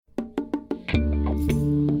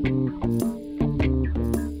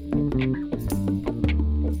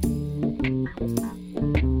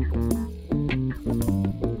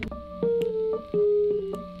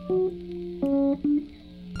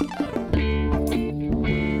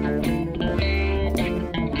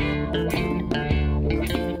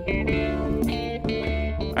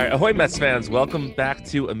right, ahoy Mets fans, welcome back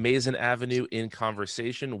to Amazing Avenue in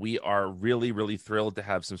Conversation. We are really, really thrilled to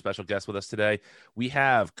have some special guests with us today. We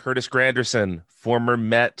have Curtis Granderson, former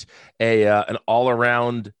Met, an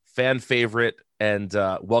all-around fan favorite, and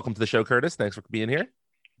welcome to the show, Curtis. Thanks for being here.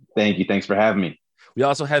 Thank you. Thanks for having me. We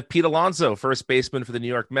also have Pete Alonso, first baseman for the New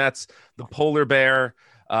York Mets, the polar bear,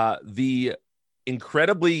 the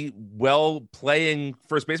incredibly well playing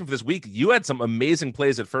first baseman for this week. You had some amazing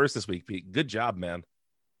plays at first this week, Pete. Good job, man.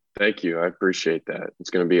 Thank you. I appreciate that. It's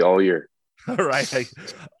going to be all year. All right. I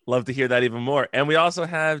love to hear that even more. And we also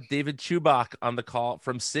have David Chubak on the call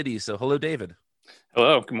from City. So hello, David.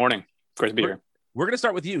 Hello. Good morning. Great to be here. We're going to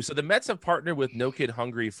start with you. So the Mets have partnered with No Kid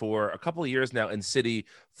Hungry for a couple of years now in City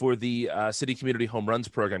for the City Community Home Runs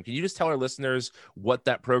program. Can you just tell our listeners what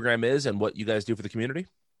that program is and what you guys do for the community?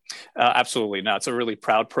 Absolutely. No, it's a really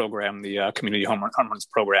proud program, the Community Home Runs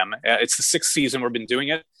program. It's the sixth season we've been doing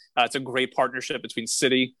it. It's a great partnership between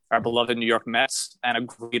City, our beloved New York Mets, and a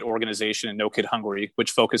great organization in No Kid Hungry,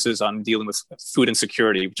 which focuses on dealing with food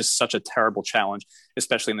insecurity, which is such a terrible challenge,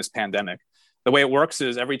 especially in this pandemic. The way it works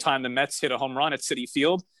is every time the Mets hit a home run at Citi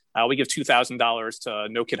Field, we give $2,000 to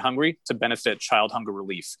No Kid Hungry to benefit child hunger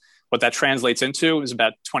relief. What that translates into is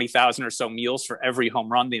about 20,000 or so meals for every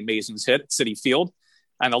home run the Amazings hit at Citi Field.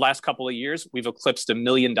 And the last couple of years, we've eclipsed $1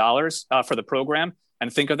 million for the program.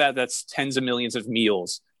 And think of that, that's tens of millions of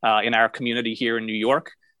meals in our community here in New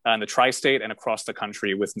York, in the tri-state, and across the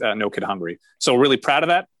country with No Kid Hungry. So really proud of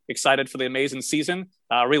that, excited for the amazing season,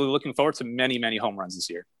 really looking forward to many, many home runs this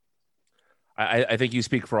year. I think you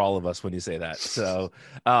speak for all of us when you say that. So,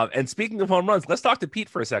 and speaking of home runs, let's talk to Pete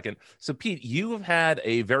for a second. So, Pete, you have had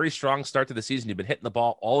a very strong start to the season. You've been hitting the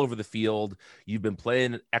ball all over the field. You've been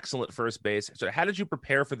playing excellent first base. So, how did you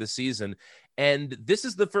prepare for the season? And this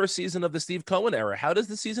is the first season of the Steve Cohen era. How does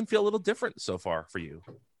the season feel a little different so far for you?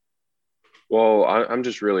 Well, I'm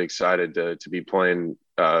just really excited to be playing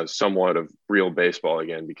somewhat of real baseball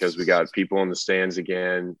again, because we got people in the stands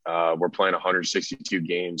again. We're playing 162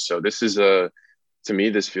 games. So this is to me,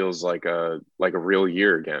 this feels like a real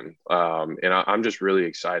year again. And I'm just really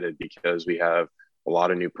excited because we have a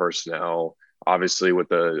lot of new personnel, obviously with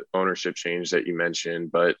the ownership change that you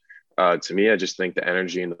mentioned. But to me, I just think the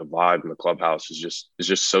energy and the vibe in the clubhouse is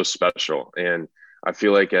just so special. And I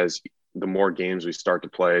feel like as the more games we start to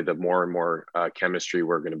play, the more and more chemistry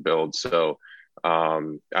we're going to build. So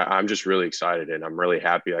I'm just really excited, and I'm really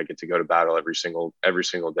happy I get to go to battle every single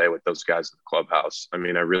day with those guys in the clubhouse. I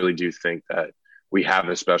mean, I really do think that we have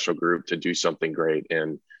a special group to do something great.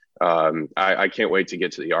 And I can't wait to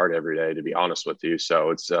get to the yard every day, to be honest with you. So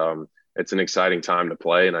it's an exciting time to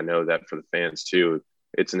play. And I know that for the fans too,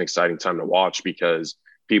 it's an exciting time to watch, because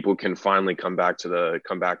people can finally come back to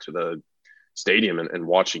the stadium and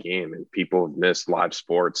watch a game. And people have missed live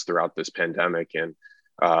sports throughout this pandemic. And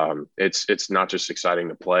it's not just exciting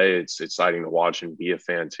to play, it's exciting to watch and be a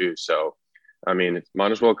fan too. So, I mean, it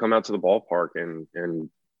might as well come out to the ballpark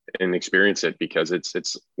and experience it, because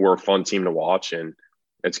we're a fun team to watch, and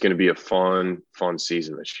it's going to be a fun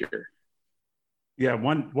season this year. Yeah.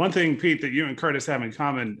 One thing, Pete, that you and Curtis have in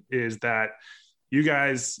common is that you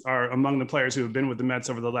guys are among the players who have been with the Mets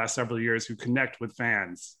over the last several years who connect with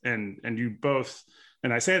fans, and you both,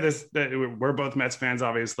 and I say this, that we're both Mets fans,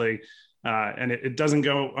 obviously, and it doesn't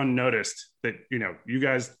go unnoticed that, you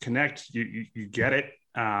guys connect, you get it.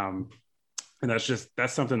 And that's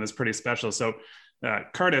something that's pretty special. So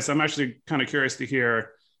Curtis, I'm actually kind of curious to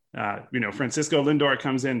hear, Francisco Lindor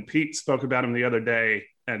comes in. Pete spoke about him the other day,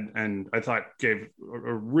 and I thought gave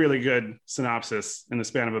a really good synopsis in the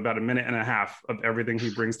span of about a minute and a half of everything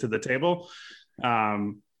he brings to the table.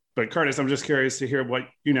 But Curtis, I'm just curious to hear what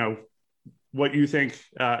you think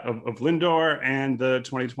of Lindor and the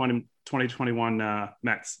 2021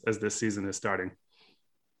 Mets as this season is starting.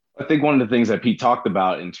 I think one of the things that Pete talked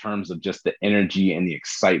about in terms of just the energy and the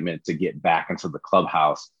excitement to get back into the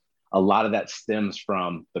clubhouse, a lot of that stems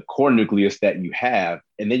from the core nucleus that you have.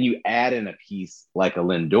 And then you add in a piece like a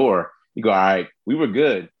Lindor, you go, all right, we were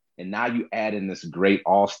good. And now you add in this great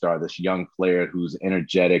all-star, this young player who's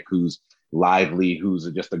energetic, who's lively, who's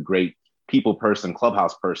just a great people person,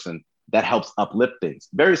 clubhouse person that helps uplift things.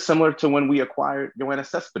 Very similar to when we acquired Yoenis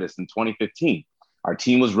Cespedes in 2015. Our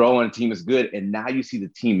team was rolling, the team is good. And now you see the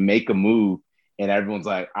team make a move and everyone's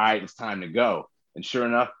like, all right, it's time to go. And sure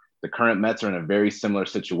enough, the current Mets are in a very similar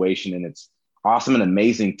situation. And it's awesome and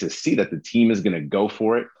amazing to see that the team is going to go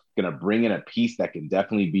for it, going to bring in a piece that can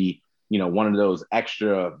definitely be, one of those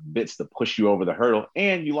extra bits to push you over the hurdle,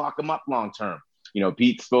 and you lock them up long term.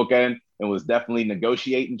 Pete spoke in and was definitely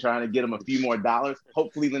negotiating, trying to get him a few more dollars.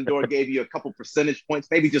 Hopefully Lindor gave you a couple percentage points,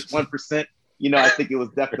 maybe just 1%. I think it was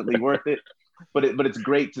definitely worth it. but it's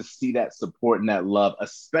great to see that support and that love,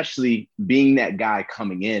 especially being that guy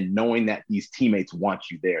coming in, knowing that these teammates want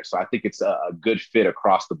you there. So I think it's a good fit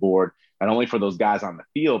across the board, not only for those guys on the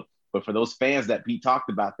field, but for those fans that Pete talked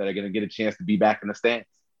about that are going to get a chance to be back in the stands.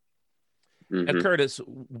 Mm-hmm. And Curtis,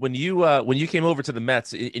 when you came over to the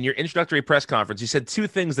Mets in your introductory press conference, you said two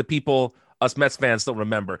things that us Mets fans still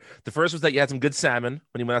remember. The first was that you had some good salmon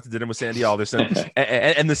when you went out to dinner with Sandy Alderson,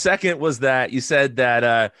 and the second was that you said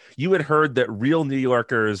that you had heard that real New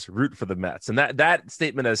Yorkers root for the Mets, and that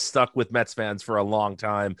statement has stuck with Mets fans for a long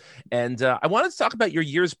time. And I wanted to talk about your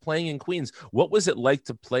years playing in Queens. What was it like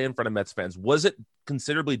to play in front of Mets fans? Was it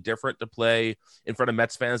considerably different to play in front of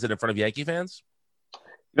Mets fans than in front of Yankee fans?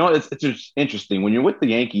 You know, it's just interesting. When you're with the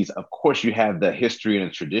Yankees, of course, you have the history and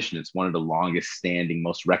the tradition. It's one of the longest standing,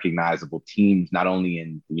 most recognizable teams, not only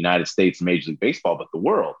in the United States, Major League Baseball, but the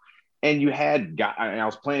world. And you had guys, I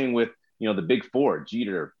was playing with, the big four,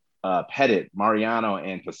 Jeter, Pettit, Mariano,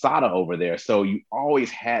 and Posada over there. So you always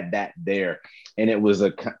had that there, and it was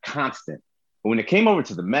a constant. But when it came over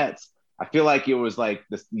to the Mets, I feel like it was like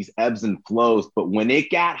these ebbs and flows. But when it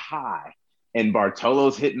got high and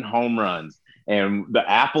Bartolo's hitting home runs, and the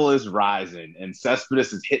apple is rising, and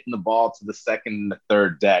Cespedes is hitting the ball to the second and the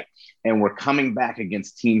third deck, and we're coming back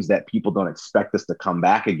against teams that people don't expect us to come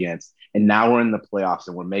back against. And now we're in the playoffs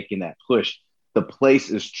and we're making that push. The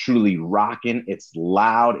place is truly rocking. It's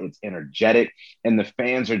loud, it's energetic, and the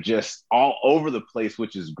fans are just all over the place,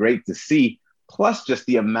 which is great to see. Plus, just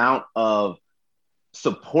the amount of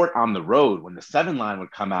support on the road when the 7 line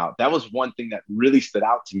would come out. That was one thing that really stood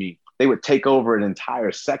out to me. They would take over an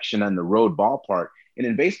entire section on the road ballpark. And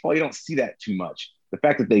in baseball, you don't see that too much. The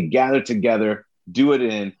fact that they gather together, do it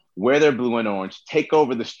in, wear their blue and orange, take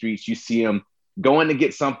over the streets. You see them going to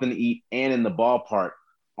get something to eat and in the ballpark.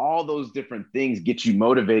 All those different things get you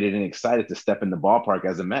motivated and excited to step in the ballpark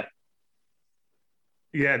as a Met.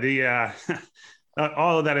 Yeah,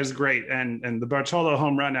 all of that is great. And the Bartolo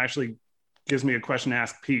home run actually gives me a question to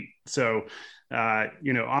ask Pete. So,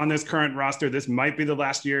 on this current roster, this might be the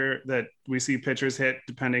last year that we see pitchers hit,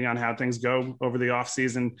 depending on how things go over the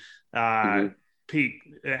offseason. Pete,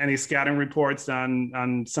 any scouting reports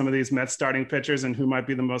on some of these Mets starting pitchers and who might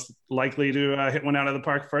be the most likely to hit one out of the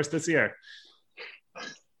park first this year?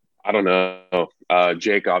 I don't know.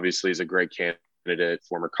 Jake obviously is a great candidate,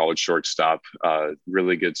 former college shortstop,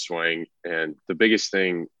 really good swing. And the biggest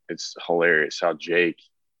thing, it's hilarious how Jake,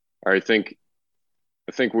 I think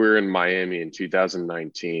we were in Miami in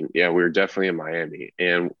 2019. Yeah, we were definitely in Miami.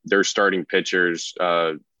 And their starting pitchers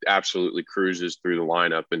absolutely cruises through the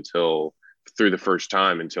lineup through the first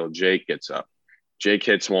time until Jake gets up. Jake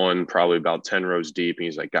hits one probably about 10 rows deep, and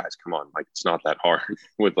he's like, guys, come on, like it's not that hard,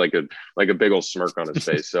 with like a big old smirk on his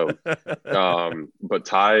face. So but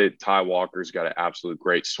Ty Walker's got an absolute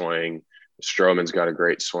great swing. Stroman's got a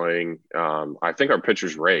great swing. I think our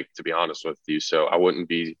pitchers rake, to be honest with you. So I wouldn't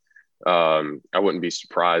be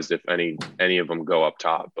surprised if any of them go up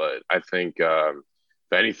top. But I think if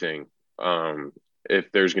anything,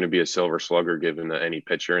 if there's going to be a silver slugger given to any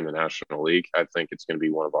pitcher in the National League, I think it's going to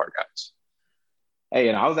be one of our guys. Hey,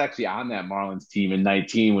 and I was actually on that Marlins team in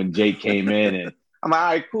 19 when Jake came in, and I'm like, all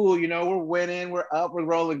right, cool. We're winning, we're up, we're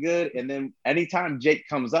rolling good. And then anytime Jake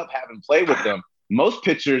comes up, having played with them, most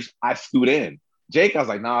pitchers I scoot in. Jake, I was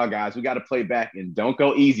like, nah, guys, we got to play back and don't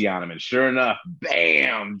go easy on him. And sure enough,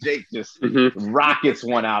 bam, Jake just rockets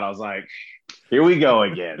one out. I was like, here we go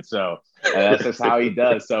again. So that's just how he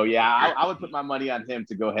does. So, yeah, I would put my money on him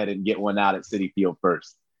to go ahead and get one out at Citi Field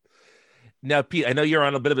first. Now, Pete, I know you're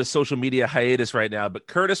on a bit of a social media hiatus right now, but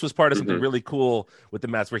Curtis was part of something really cool with the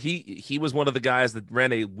Mets, where he was one of the guys that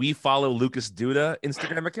ran a "We Follow Lucas Duda"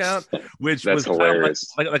 Instagram account, which was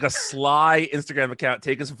hilarious. Kind of like a sly Instagram account,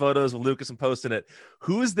 taking some photos of Lucas and posting it.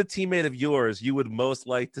 Who is the teammate of yours you would most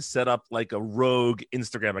like to set up like a rogue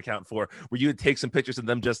Instagram account for, where you would take some pictures of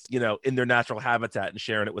them just, in their natural habitat and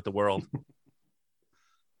sharing it with the world?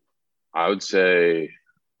 I would say,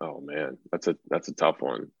 oh man, that's a tough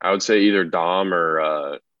one. I would say either Dom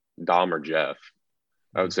or Jeff.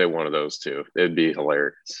 I would say one of those two. It'd be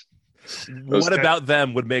hilarious. What about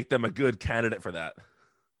them would make them a good candidate for that?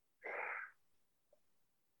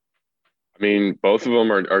 I mean, both of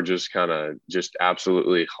them are just kind of just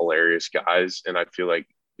absolutely hilarious guys, and I feel like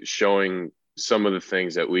showing some of the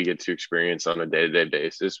things that we get to experience on a day-to-day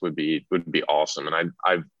basis would be awesome. And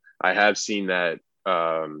I have seen that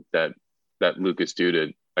that Lucas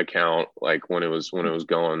Duda account, like when it was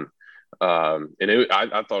going, and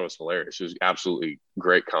I thought it was hilarious. It was absolutely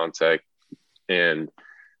great content, and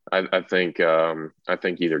I think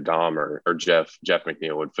either Dom or Jeff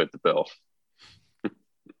McNeil would fit the bill.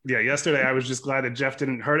 Yeah, yesterday I was just glad that Jeff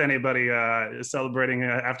didn't hurt anybody celebrating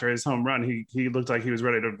after his home run. He looked like he was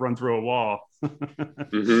ready to run through a wall.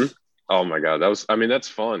 Mm-hmm. Oh my God, that's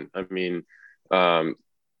fun. I mean, a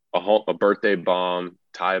birthday bomb,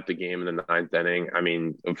 tie up the game in the ninth inning. I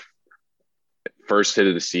mean, first hit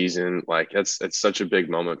of the season, like it's such a big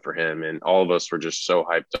moment for him, and all of us were just so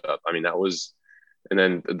hyped up. I mean, and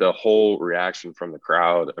then the whole reaction from the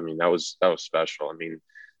crowd. I mean, that was special. I mean,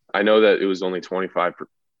 I know that it was only 25%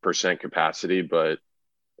 capacity, but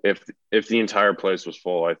if the entire place was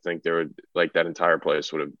full, I think there would that entire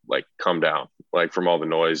place would have come down from all the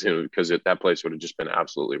noise, because that place would have just been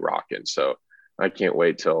absolutely rocking. So I can't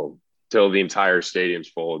wait till the entire stadium's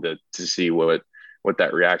full to see what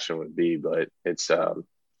that reaction would be. But it's I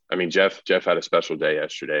mean, Jeff had a special day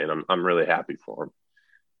yesterday, and I'm really happy for him.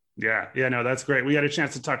 Yeah, no, that's great. We had a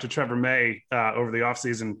chance to talk to Trevor May over the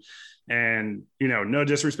offseason, and no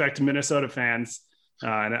disrespect to Minnesota fans.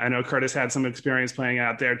 And I know Curtis had some experience playing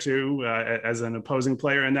out there too as an opposing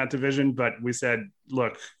player in that division. But we said,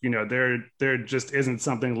 look, there just isn't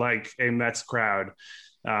something like a Mets crowd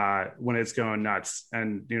when it's going nuts.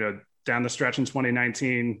 And down the stretch in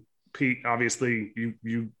 2019, Pete, obviously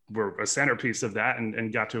you were a centerpiece of that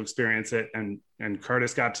and got to experience it. And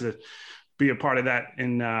Curtis got to be a part of that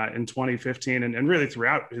in 2015 and really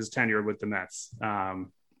throughout his tenure with the Mets.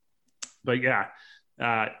 But yeah.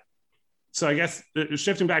 So I guess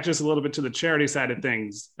shifting back just a little bit to the charity side of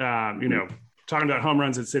things, talking about home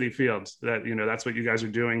runs at Citi Field, that's what you guys are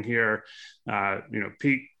doing here.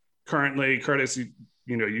 Pete, currently, Curtis,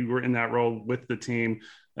 you were in that role with the team.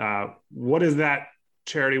 What does that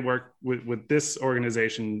charity work with this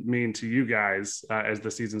organization mean to you guys as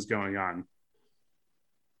the season's going on?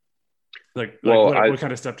 What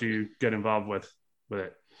kind of stuff do you get involved with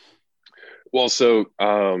it? Well, so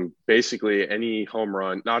basically any home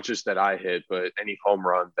run, not just that I hit, but any home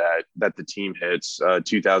run that the team hits,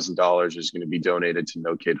 $2,000 is going to be donated to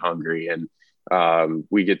No Kid Hungry. And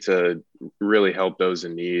we get to really help those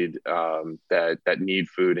in need that need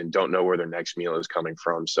food and don't know where their next meal is coming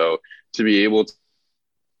from. So to be able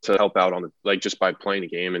to help out on just by playing a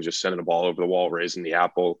game and just sending a ball over the wall, raising the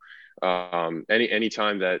apple, any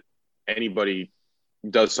time that anybody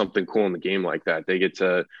does something cool in the game like that, they get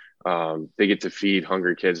to feed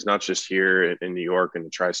hungry kids, not just here in New York and the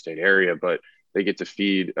tri-state area, but they get to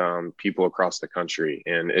feed people across the country.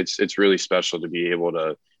 And it's really special to be able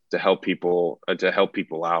to help people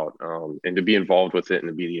out and to be involved with it and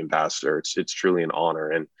to be the ambassador. It's truly an honor.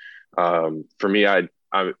 And for me,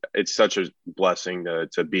 it's such a blessing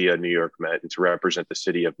to be a New York Met and to represent the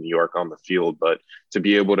city of New York on the field, but to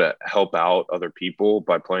be able to help out other people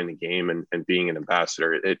by playing the game and being an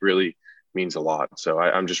ambassador, it really means a lot. So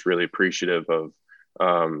I'm just really appreciative of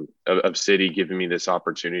Citi giving me this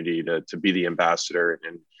opportunity to be the ambassador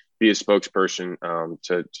and be a spokesperson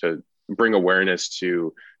to bring awareness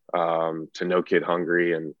to No Kid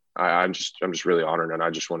Hungry. And I'm just really honored, and I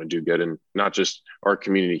just want to do good, and not just our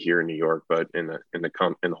community here in New York, but in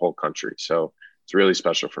the whole country. So it's really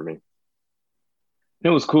special for me. It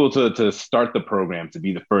was cool to start the program, to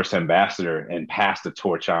be the first ambassador and pass the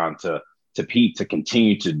torch on to Pete to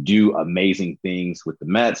continue to do amazing things with the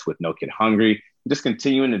Mets, with No Kid Hungry, just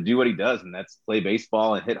continuing to do what he does, and that's play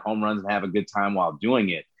baseball and hit home runs and have a good time while doing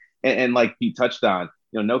it. And like Pete touched on,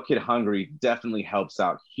 No Kid Hungry definitely helps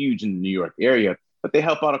out huge in the New York area, but they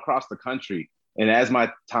help out across the country. And as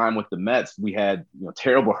my time with the Mets, we had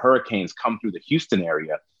terrible hurricanes come through the Houston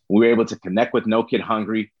area. We were able to connect with No Kid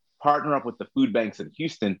Hungry, partner up with the food banks in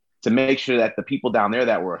Houston to make sure that the people down there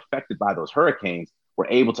that were affected by those hurricanes were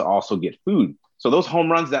able to also get food. So those home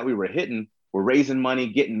runs that we were hitting were raising money,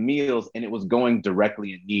 getting meals, and it was going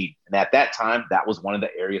directly in need. And at that time, that was one of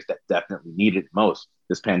the areas that definitely needed it most.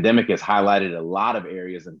 This pandemic has highlighted a lot of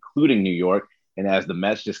areas, including New York. And as the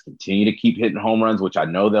Mets just continue to keep hitting home runs, which I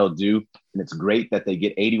know they'll do, and it's great that they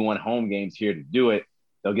get 81 home games here to do it,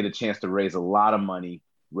 they'll get a chance to raise a lot of money,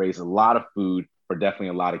 raise a lot of food for definitely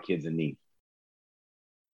a lot of kids in need.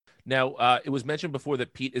 Now, it was mentioned before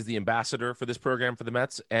that Pete is the ambassador for this program for the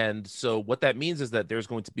Mets. And so what that means is that there's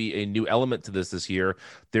going to be a new element to this year.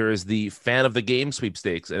 There is the Fan of the Game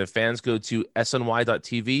sweepstakes. And if fans go to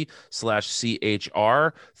sny.tv/CHR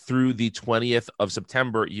through the 20th of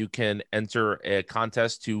September, you can enter a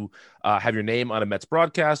contest to have your name on a Mets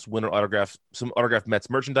broadcast, win some autographed Mets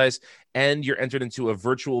merchandise, and you're entered into a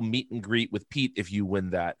virtual meet and greet with Pete if you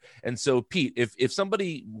win that. And so, Pete, if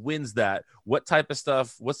somebody wins that, what type of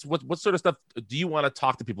stuff, what sort of stuff do you want to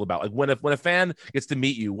talk to people about? Like when a fan gets to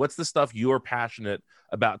meet you, what's the stuff you're passionate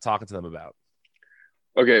about talking to them about?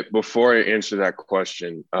 Okay, before I answer that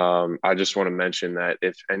question, I just want to mention that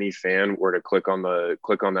if any fan were to click on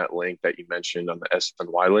that link that you mentioned on the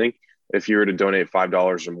SNY link, if you were to donate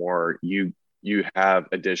 $5 or more, you have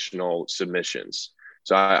additional submissions.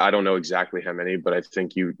 So I don't know exactly how many, but I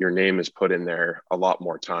think your name is put in there a lot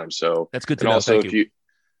more times. So That's good to and know. also Thank you.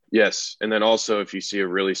 yes, and then also if you see a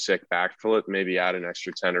really sick backflip, maybe add an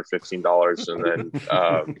extra $10 or $15, and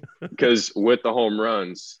then because with the home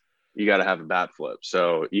runs, you got to have a bat flip.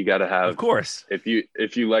 So you got to have, Of course. if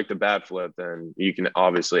you like the bat flip, then you can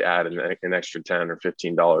obviously add an extra $10 or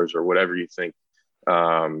 $15 or whatever you think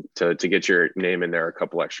to get your name in there a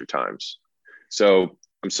couple extra times. So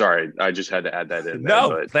I'm sorry, I just had to add that in there. No,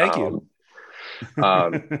 But, thank you.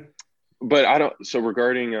 But I don't. So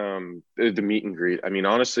regarding the meet and greet, I mean,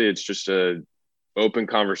 honestly, it's just a open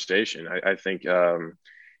conversation. I think.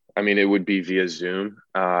 I mean, it would be via Zoom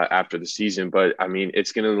after the season, but I mean,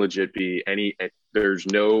 it's going to legit be there's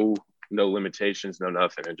no limitations, no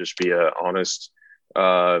nothing. It'd just be a honest,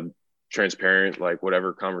 transparent, like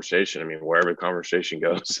whatever conversation. I mean, wherever the conversation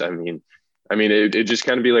goes. I mean, it just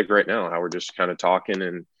kind of be like right now, how we're just kind of talking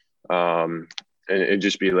and it'd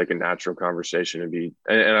just be like a natural conversation.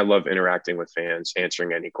 And I love interacting with fans,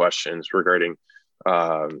 answering any questions regarding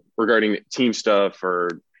team stuff or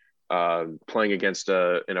playing against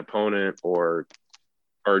an opponent or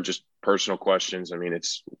just personal questions. I mean,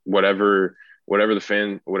 it's whatever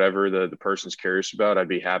the person's curious about, I'd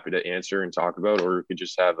be happy to answer and talk about, or we could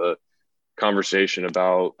just have a conversation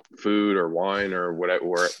about food or wine or whatever,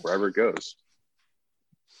 wherever it goes.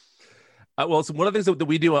 Well, so one of the things that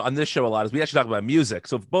we do on this show a lot is we actually talk about music.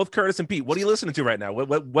 So both Curtis and Pete, what are you listening to right now?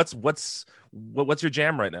 What's your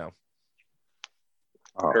jam right now?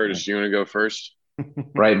 Oh, Curtis, do you want to go first?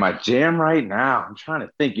 Right, my jam right now. I'm trying to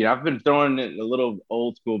think. I've been throwing it a little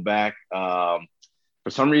old school back. For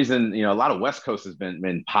some reason, a lot of West Coast has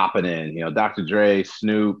been popping in. Dr. Dre,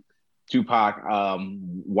 Snoop, Tupac.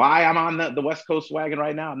 Why I'm on the West Coast wagon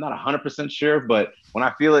right now, I'm not 100% sure, but when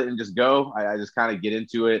I feel it and just go, I just kind of get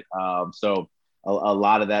into it. So a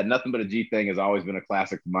lot of that, Nothing But a G Thing has always been a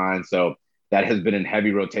classic of mine. So that has been in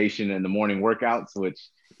heavy rotation in the morning workouts, which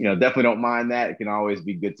definitely don't mind that. It can always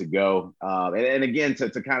be good to go. And again, to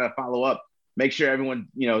kind of follow up, make sure everyone,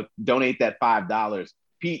 donate that $5.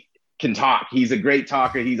 Pete can talk. He's a great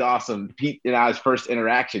talker. He's awesome. Pete and I's first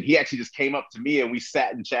interaction, he actually just came up to me and we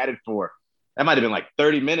sat and chatted for, that might've been like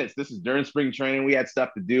 30 minutes. This is during spring training. We had stuff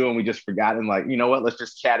to do and we just forgot. And like, you know what, let's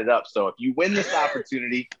just chat it up. So if you win this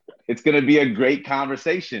opportunity, it's going to be a great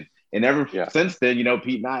conversation. And since then,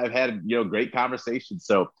 Pete and I have had, great conversations.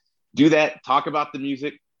 So do that. Talk about the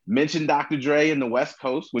music. Mention Dr. Dre in the West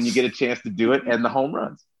Coast when you get a chance to do it, and the home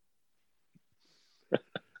runs.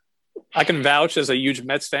 I can vouch as a huge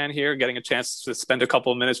Mets fan here, getting a chance to spend a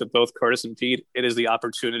couple of minutes with both Curtis and Pete. It is the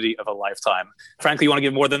opportunity of a lifetime. Frankly, you want to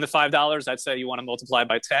give more than the $5? I'd say you want to multiply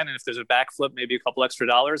by 10. And if there's a backflip, maybe a couple extra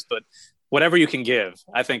dollars. But whatever you can give,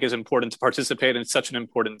 I think is important to participate in. Such an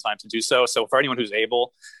important time to do so. So for anyone who's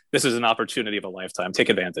able, this is an opportunity of a lifetime. Take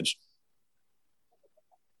advantage.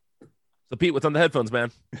 So Pete, what's on the headphones,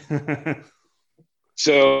 man?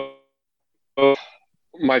 So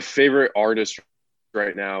my favorite artist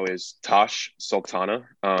right now is Tash Sultana.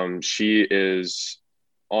 She is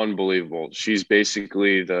unbelievable. She's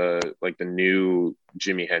basically the new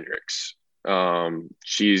Jimi Hendrix.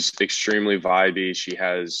 She's extremely vibey.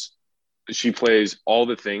 She plays all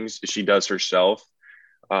the things she does herself.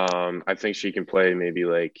 I think she can play maybe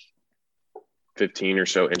like 15 or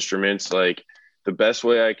so instruments. Like, the best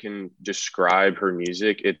way I can describe her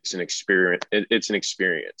music, it's an experience. It's an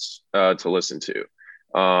experience to listen to.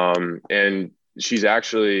 And she's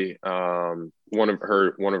actually one of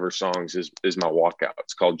her songs is my walkout.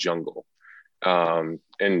 It's called Jungle. And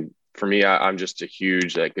for me, I'm just a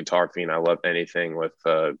huge guitar fiend. I love anything with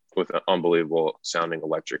an unbelievable sounding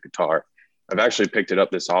electric guitar. I've actually picked it up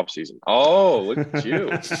this off season. Oh, look at you!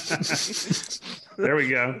 There we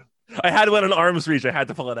go. I had one in arm's reach. I had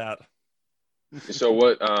to pull it out. So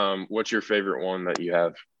what's your favorite one that you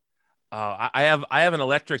have? I have an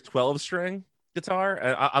electric 12-string guitar.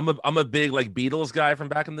 I'm a big Beatles guy from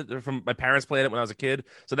from my parents played it when I was a kid.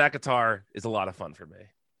 So that guitar is a lot of fun for me.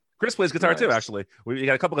 Chris plays guitar too, actually. We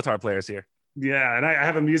got a couple guitar players here. Yeah, and I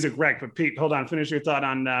have a music rec. But Pete, hold on. Finish your thought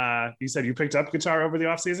on. You said you picked up guitar over the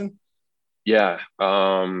off season. Yeah.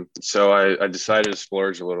 So I decided to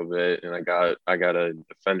splurge a little bit, and I got a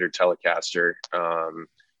Fender Telecaster.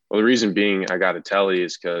 Well, the reason being I got a Tele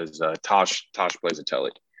is because Tosh plays a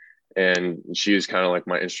Tele, and she was kind of like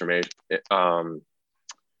my instrument.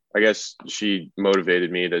 I guess she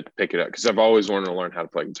motivated me to pick it up because I've always wanted to learn how to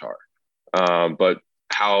play guitar. But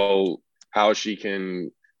how how she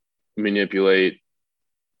can manipulate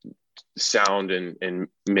sound and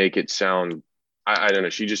make it sound. I don't know.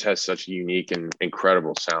 She just has such a unique and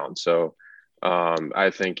incredible sound. So I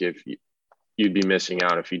think if you'd be missing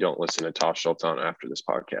out if you don't listen to Tosh Sultan after this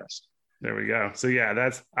podcast. There we go. So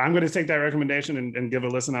yeah, I'm going to take that recommendation and give a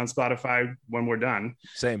listen on Spotify when we're done.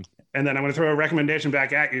 Same. And then I'm going to throw a recommendation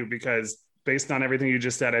back at you because based on everything you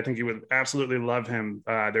just said, I think you would absolutely love him.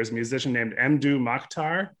 There's a musician named Mdou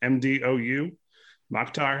Moctar, MDOU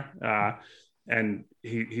Moctar. And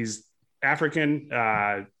he's African.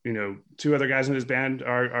 Two other guys in his band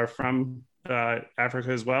are from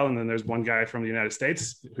Africa as well. And then there's one guy from the United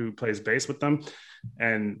States who plays bass with them.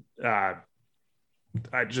 And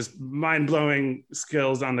I just mind-blowing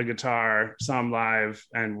skills on the guitar, saw him live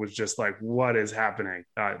and was just like, what is happening?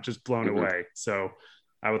 Just blown away. So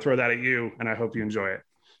I will throw that at you and I hope you enjoy it.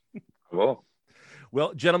 Well,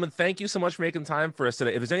 gentlemen, thank you so much for making time for us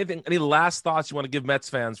today. If there's any last thoughts you want to give Mets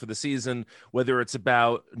fans for the season, whether it's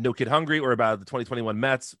about No Kid Hungry or about the 2021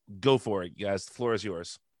 Mets, go for it, you guys. The floor is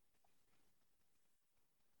yours.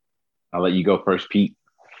 I'll let you go first, Pete.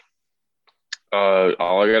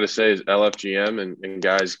 All I got to say is LFGM and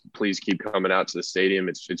guys, please keep coming out to the stadium.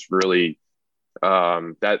 It's really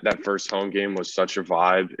that first home game was such a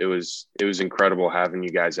vibe. It was incredible having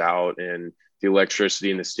you guys out, and the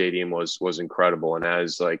electricity in the stadium was incredible. And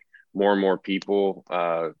as like more and more people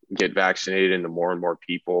get vaccinated and the more and more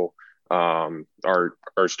people are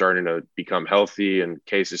starting to become healthy and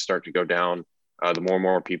cases start to go down, the more and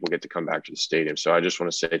more people get to come back to the stadium. So I just want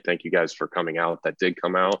to say thank you guys for coming out. That did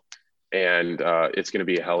come out, and it's going to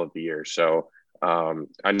be a hell of a year. So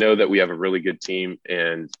I know that we have a really good team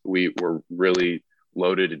and we're really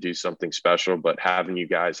loaded to do something special, but having you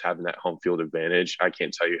guys having that home field advantage, I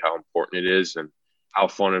can't tell you how important it is and how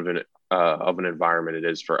fun of an environment it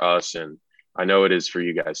is for us. And I know it is for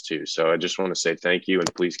you guys too. So I just want to say thank you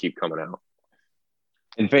and please keep coming out.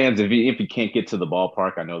 And fans, if you can't get to the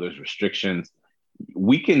ballpark, I know there's restrictions.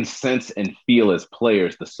 We can sense and feel as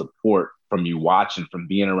players the support from you watching, from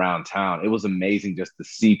being around town. It was amazing just to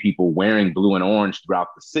see people wearing blue and orange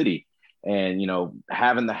throughout the city. And,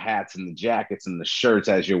 having the hats and the jackets and the shirts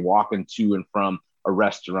as you're walking to and from a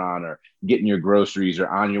restaurant or getting your groceries or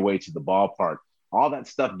on your way to the ballpark, all that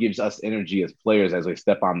stuff gives us energy as players as we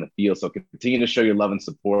step on the field. So continue to show your love and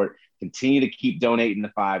support. Continue to keep donating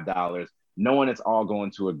the $5, knowing it's all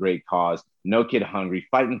going to a great cause. No Kid Hungry,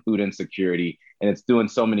 fighting food insecurity. And it's doing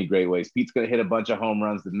so many great ways. Pete's going to hit a bunch of home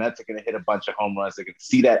runs. The Mets are going to hit a bunch of home runs. They're going to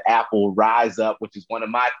see that apple rise up, which is one of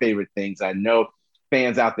my favorite things. I know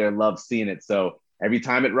fans out there love seeing it. So every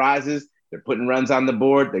time it rises, they're putting runs on the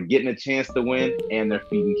board, they're getting a chance to win, and they're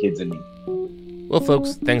feeding kids in need. Well,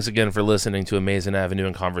 folks, thanks again for listening to Amazing Avenue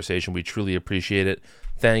in Conversation. We truly appreciate it.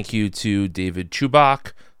 Thank you to David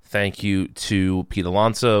Chubak. Thank you to Pete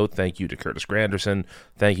Alonso. Thank you to Curtis Granderson.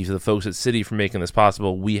 Thank you to the folks at City for making this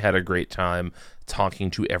possible. We had a great time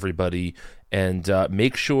talking to everybody. And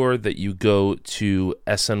make sure that you go to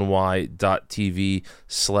sny.tv/CHR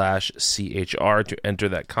to enter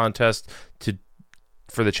that contest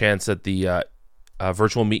for the chance at the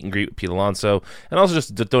virtual meet and greet with Pete Alonso. And also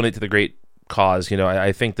just to donate to the great cause.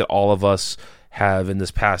 I think that all of us have in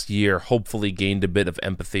this past year hopefully gained a bit of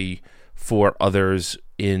empathy for others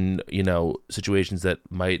in, situations that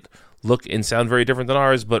might look and sound very different than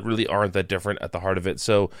ours, but really aren't that different at the heart of it.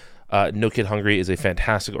 So No Kid Hungry is a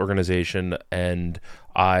fantastic organization, and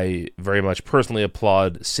I very much personally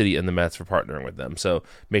applaud City and the Mets for partnering with them. So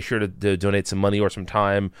make sure to donate some money or some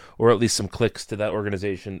time, or at least some clicks to that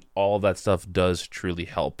organization. All of that stuff does truly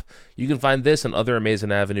help. You can find this and other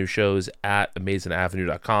Amazing Avenue shows at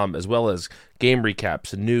AmazingAvenue.com, as well as game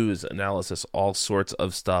recaps, news, analysis, all sorts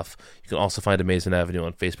of stuff. You can also find Amazing Avenue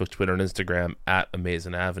on Facebook, Twitter, and Instagram at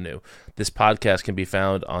Amazing Avenue. This podcast can be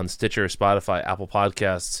found on Stitcher, Spotify, Apple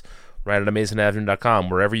Podcasts, right at AmazingAvenue.com.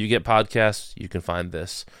 Wherever you get podcasts, you can find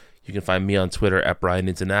this. You can find me on Twitter at Brian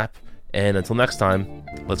Needs a Nap. And until next time,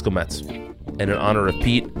 let's go Mets. And in honor of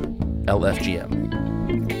Pete, LFGM.